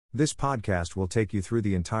This podcast will take you through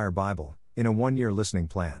the entire Bible, in a 1-year listening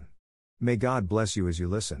plan. May God bless you as you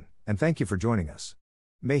listen, and thank you for joining us.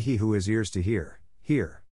 May he who has ears to hear,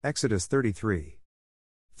 hear. Exodus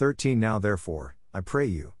 33:13. Now therefore, I pray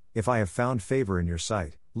you, if I have found favor in your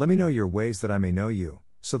sight, let me know your ways that I may know you,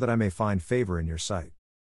 so that I may find favor in your sight.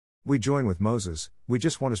 We join with Moses, we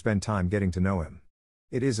just want to spend time getting to know him.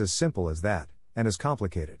 It is as simple as that, and as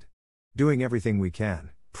complicated. Doing everything we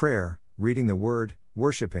can, prayer, reading the word,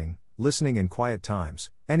 worshiping, listening in quiet times,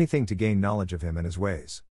 anything to gain knowledge of him and his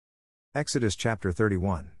ways. Exodus chapter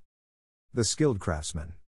 31. The skilled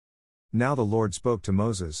craftsman. Now the Lord spoke to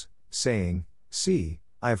Moses, saying, See,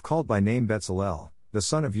 I have called by name Bezalel, the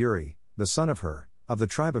son of Uri, the son of Hur, of the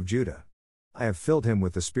tribe of Judah. I have filled him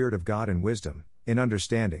with the Spirit of God in wisdom, in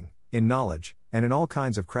understanding, in knowledge, and in all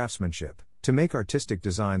kinds of craftsmanship, to make artistic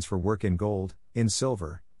designs for work in gold, in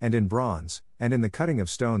silver, and in bronze, and in the cutting of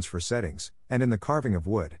stones for settings, and in the carving of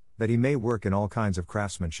wood, that he may work in all kinds of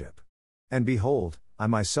craftsmanship. And behold, I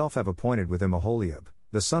myself have appointed with him Aholiab,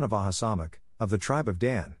 the son of Ahisamach, of the tribe of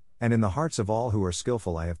Dan, and in the hearts of all who are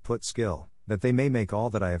skillful I have put skill, that they may make all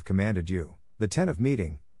that I have commanded you, the tent of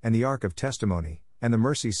meeting, and the ark of testimony, and the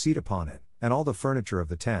mercy seat upon it, and all the furniture of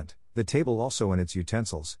the tent, the table also and its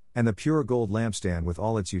utensils, and the pure gold lampstand with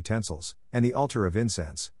all its utensils, and the altar of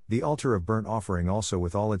incense, the altar of burnt offering also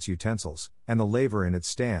with all its utensils, and the laver in its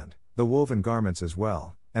stand, the woven garments as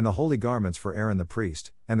well, and the holy garments for Aaron the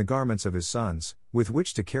priest, and the garments of his sons, with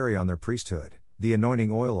which to carry on their priesthood, the anointing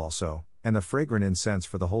oil also, and the fragrant incense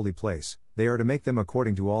for the holy place, they are to make them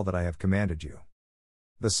according to all that I have commanded you.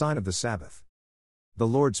 The sign of the Sabbath. The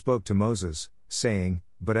Lord spoke to Moses, saying,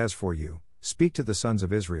 But as for you, speak to the sons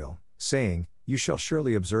of Israel, saying, You shall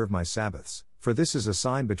surely observe my Sabbaths, for this is a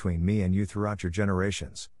sign between me and you throughout your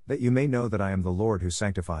generations, that you may know that I am the Lord who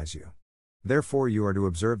sanctifies you. Therefore you are to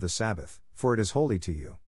observe the Sabbath, for it is holy to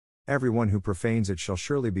you. Everyone who profanes it shall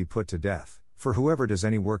surely be put to death, for whoever does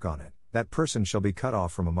any work on it, that person shall be cut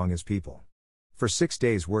off from among his people. For 6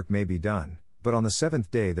 days work may be done, but on the 7th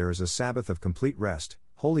day there is a Sabbath of complete rest,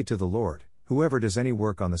 holy to the Lord. Whoever does any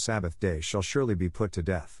work on the Sabbath day shall surely be put to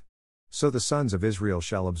death. So the sons of Israel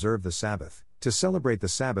shall observe the Sabbath, to celebrate the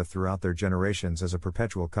Sabbath throughout their generations as a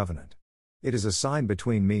perpetual covenant. It is a sign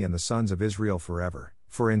between me and the sons of Israel forever,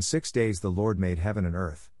 for in 6 days the Lord made heaven and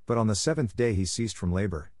earth, but on the 7th day he ceased from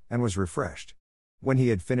labor, and was refreshed. When he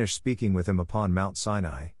had finished speaking with him upon Mount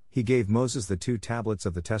Sinai, he gave Moses the 2 tablets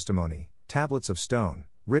of the testimony, tablets of stone,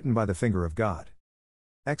 written by the finger of God.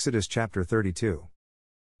 Exodus chapter 32.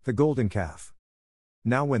 The golden calf.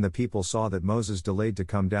 Now when the people saw that Moses delayed to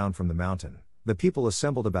come down from the mountain, the people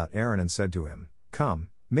assembled about Aaron and said to him, Come,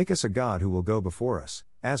 make us a god who will go before us.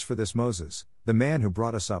 As for this Moses, the man who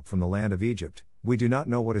brought us up from the land of Egypt, we do not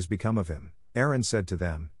know what has become of him. Aaron said to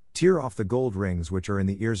them, Tear off the gold rings which are in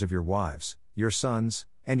the ears of your wives, your sons,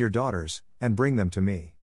 and your daughters, and bring them to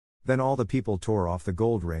me. Then all the people tore off the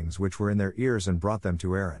gold rings which were in their ears and brought them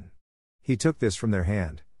to Aaron. He took this from their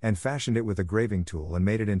hand, and fashioned it with a graving tool and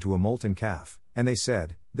made it into a molten calf, and they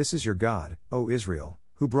said, This is your God, O Israel,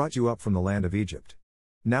 who brought you up from the land of Egypt.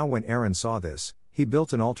 Now when Aaron saw this, he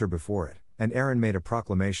built an altar before it, and Aaron made a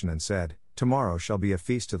proclamation and said, Tomorrow shall be a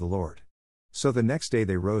feast to the Lord. So the next day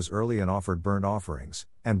they rose early and offered burnt offerings,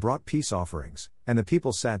 and brought peace offerings, and the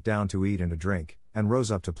people sat down to eat and to drink, and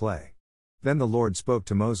rose up to play. Then the Lord spoke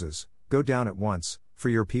to Moses, Go down at once, for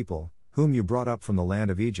your people, whom you brought up from the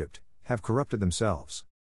land of Egypt, have corrupted themselves.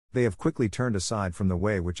 They have quickly turned aside from the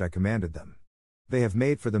way which I commanded them. They have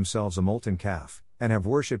made for themselves a molten calf, and have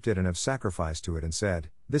worshipped it and have sacrificed to it and said,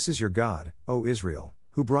 This is your God, O Israel,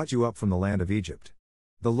 who brought you up from the land of Egypt.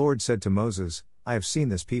 The Lord said to Moses, I have seen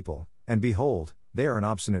this people, and behold, they are an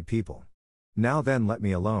obstinate people. Now then let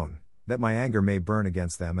me alone, that my anger may burn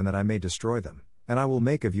against them and that I may destroy them, and I will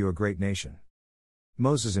make of you a great nation.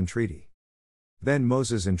 Moses' entreaty. Then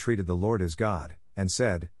Moses entreated the Lord his God, and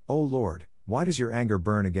said, O Lord, why does your anger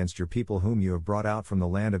burn against your people whom you have brought out from the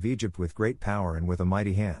land of Egypt with great power and with a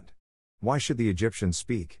mighty hand? Why should the Egyptians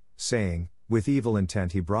speak, saying, With evil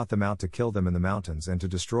intent he brought them out to kill them in the mountains and to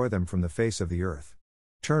destroy them from the face of the earth?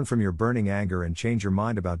 Turn from your burning anger and change your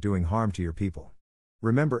mind about doing harm to your people.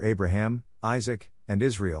 Remember Abraham, Isaac, and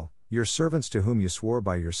Israel, your servants to whom you swore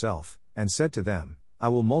by yourself, and said to them, I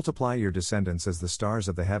will multiply your descendants as the stars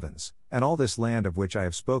of the heavens, and all this land of which I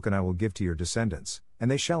have spoken I will give to your descendants, and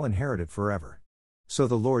they shall inherit it forever. So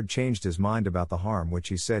the Lord changed his mind about the harm which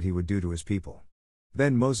he said he would do to his people.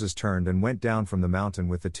 Then Moses turned and went down from the mountain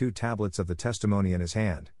with the 2 tablets of the testimony in his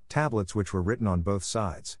hand, tablets which were written on both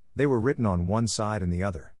sides, they were written on one side and the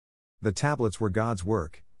other. The tablets were God's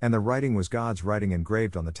work, and the writing was God's writing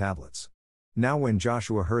engraved on the tablets. Now when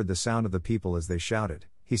Joshua heard the sound of the people as they shouted,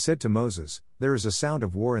 He said to Moses, "There is a sound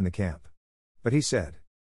of war in the camp." But he said,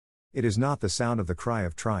 "It is not the sound of the cry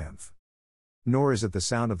of triumph. Nor is it the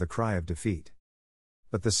sound of the cry of defeat.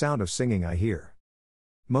 But the sound of singing I hear."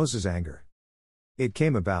 Moses' anger. It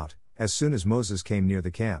came about, as soon as Moses came near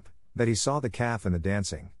the camp, that he saw the calf and the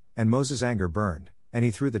dancing, and Moses' anger burned, and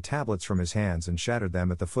he threw the tablets from his hands and shattered them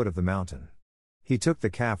at the foot of the mountain. He took the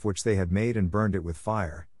calf which they had made and burned it with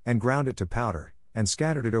fire, and ground it to powder, and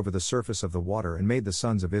scattered it over the surface of the water and made the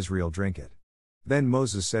sons of Israel drink it. Then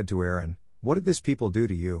Moses said to Aaron, "What did this people do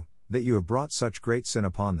to you, that you have brought such great sin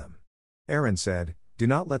upon them?" Aaron said, "Do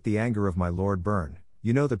not let the anger of my Lord burn,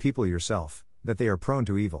 you know the people yourself, that they are prone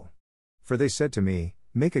to evil. For they said to me,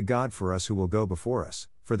 'Make a god for us who will go before us,'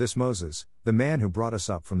 for this Moses, the man who brought us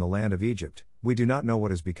up from the land of Egypt, we do not know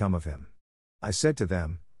what has become of him." I said to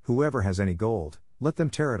them, "Whoever has any gold, let them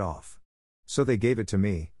tear it off." So they gave it to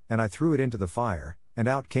me, and I threw it into the fire, and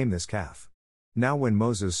out came this calf. Now when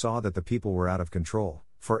Moses saw that the people were out of control,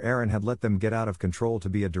 for Aaron had let them get out of control to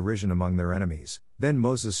be a derision among their enemies, then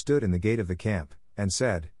Moses stood in the gate of the camp, and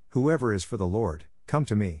said, "Whoever is for the Lord, come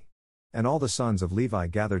to me." And all the sons of Levi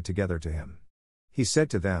gathered together to him. He said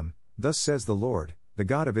to them, "Thus says the Lord, the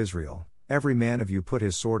God of Israel, every man of you put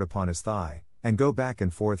his sword upon his thigh, and go back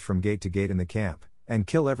and forth from gate to gate in the camp, and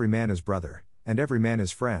kill every man his brother, and every man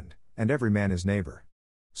his friend, and every man his neighbor."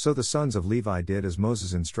 So the sons of Levi did as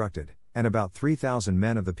Moses instructed, and about 3,000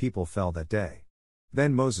 men of the people fell that day.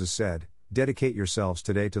 Then Moses said, "Dedicate yourselves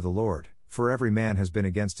today to the Lord, for every man has been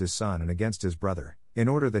against his son and against his brother, in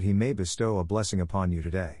order that he may bestow a blessing upon you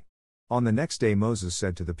today." On the next day Moses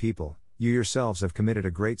said to the people, "You yourselves have committed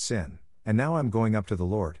a great sin, and now I am going up to the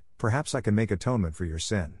Lord, perhaps I can make atonement for your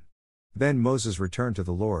sin." Then Moses returned to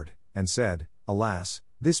the Lord, and said, "Alas,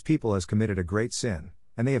 this people has committed a great sin,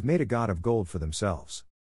 and they have made a god of gold for themselves.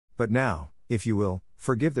 But now, if you will,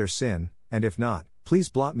 forgive their sin, and if not, please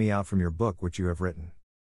blot me out from your book which you have written."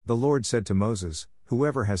 The Lord said to Moses,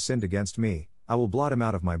 "Whoever has sinned against me, I will blot him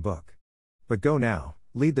out of my book. But go now,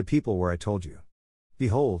 lead the people where I told you.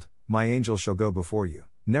 Behold, my angel shall go before you,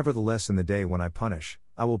 nevertheless in the day when I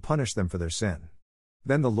will punish them for their sin."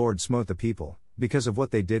 Then the Lord smote the people, because of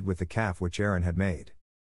what they did with the calf which Aaron had made.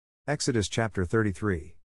 Exodus chapter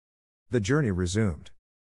 33. The journey resumed.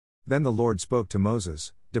 Then the Lord spoke to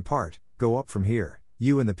Moses, "Depart, go up from here,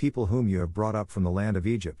 you and the people whom you have brought up from the land of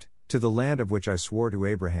Egypt, to the land of which I swore to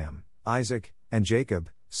Abraham, Isaac, and Jacob,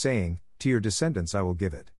 saying, 'To your descendants I will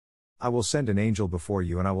give it.' I will send an angel before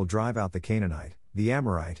you and I will drive out the Canaanite, the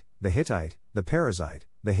Amorite, the Hittite, the Perizzite,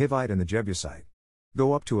 the Hivite and the Jebusite.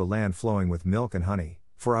 Go up to a land flowing with milk and honey,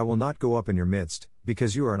 for I will not go up in your midst,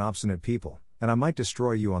 because you are an obstinate people, and I might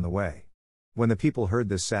destroy you on the way." When the people heard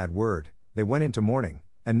this sad word, they went into mourning,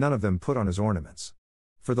 and none of them put on his ornaments.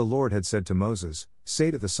 For the Lord had said to Moses,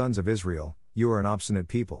 "Say to the sons of Israel, you are an obstinate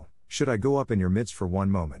people, should I go up in your midst for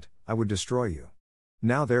one moment, I would destroy you.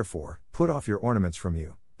 Now therefore, put off your ornaments from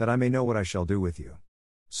you, that I may know what I shall do with you."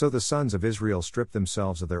 So the sons of Israel stripped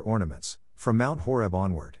themselves of their ornaments, from Mount Horeb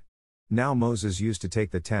onward. Now Moses used to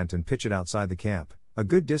take the tent and pitch it outside the camp, a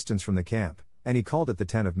good distance from the camp, and he called it the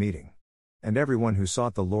tent of meeting. And everyone who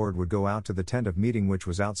sought the Lord would go out to the tent of meeting which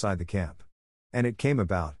was outside the camp. And it came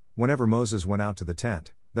about, whenever Moses went out to the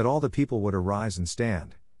tent, that all the people would arise and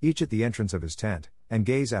stand, each at the entrance of his tent, and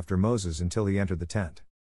gaze after Moses until he entered the tent.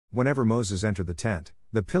 Whenever Moses entered the tent,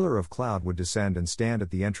 the pillar of cloud would descend and stand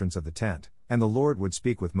at the entrance of the tent, and the Lord would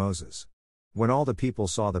speak with Moses. When all the people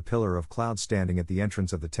saw the pillar of cloud standing at the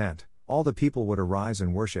entrance of the tent, all the people would arise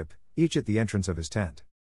and worship, each at the entrance of his tent.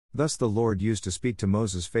 Thus the Lord used to speak to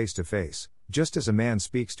Moses face to face, just as a man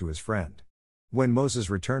speaks to his friend. When Moses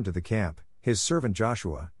returned to the camp, his servant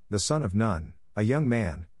Joshua, the son of Nun, a young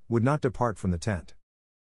man, would not depart from the tent.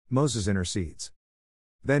 Moses intercedes.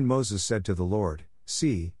 Then Moses said to the Lord,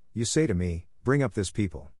 "See, you say to me, 'Bring up this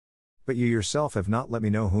people.' But you yourself have not let me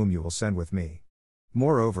know whom you will send with me.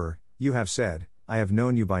 Moreover, you have said, 'I have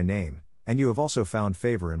known you by name, and you have also found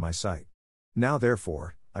favor in my sight.' Now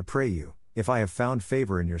therefore, I pray you, if I have found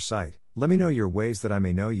favor in your sight, let me know your ways that I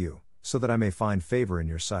may know you, so that I may find favor in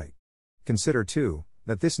your sight. Consider too,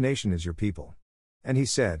 that this nation is your people." And he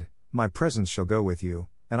said, "My presence shall go with you,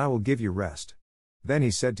 and I will give you rest." Then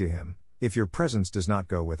he said to him, "If your presence does not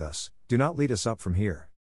go with us, do not lead us up from here.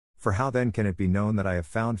 For how then can it be known that I have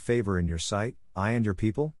found favor in your sight, I and your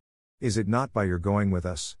people? Is it not by your going with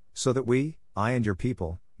us, so that we, I and your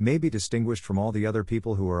people, may be distinguished from all the other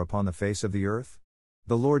people who are upon the face of the earth?"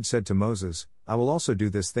 The Lord said to Moses, "I will also do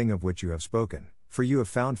this thing of which you have spoken, for you have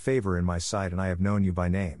found favor in my sight and I have known you by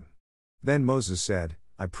name." Then Moses said,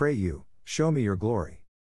 "I pray you, show me your glory."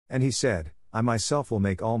 And he said, "I myself will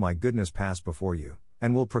make all my goodness pass before you,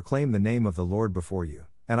 and will proclaim the name of the Lord before you,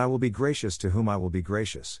 and I will be gracious to whom I will be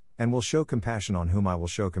gracious, and will show compassion on whom I will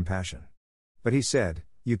show compassion. But he said,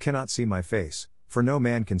 You cannot see my face, for no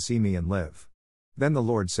man can see me and live. Then the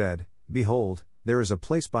Lord said, Behold, there is a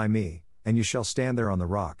place by me, and you shall stand there on the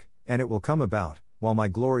rock, and it will come about, while my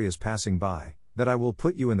glory is passing by, that I will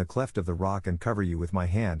put you in the cleft of the rock and cover you with my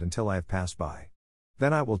hand until I have passed by.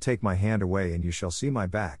 Then I will take my hand away and you shall see my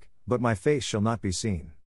back, but my face shall not be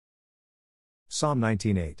seen. Psalm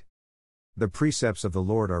 19:8. The precepts of the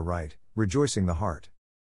Lord are right, rejoicing the heart.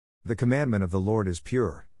 The commandment of the Lord is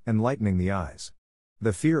pure, enlightening the eyes.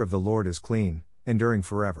 The fear of the Lord is clean, enduring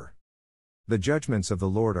forever. The judgments of the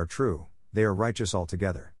Lord are true, they are righteous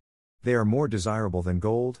altogether. They are more desirable than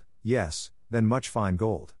gold, yes, than much fine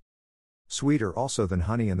gold. Sweeter also than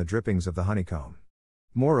honey and the drippings of the honeycomb.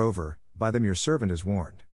 Moreover, by them your servant is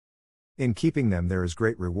warned. In keeping them there is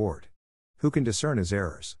great reward. Who can discern his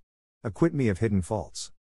errors? Acquit me of hidden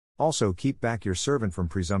faults. Also keep back your servant from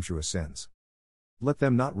presumptuous sins. Let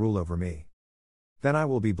them not rule over me. Then I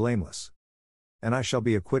will be blameless. And I shall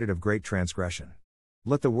be acquitted of great transgression.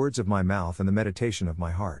 Let the words of my mouth and the meditation of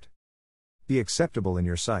my heart be acceptable in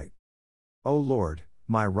your sight. O Lord,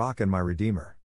 my rock and my redeemer.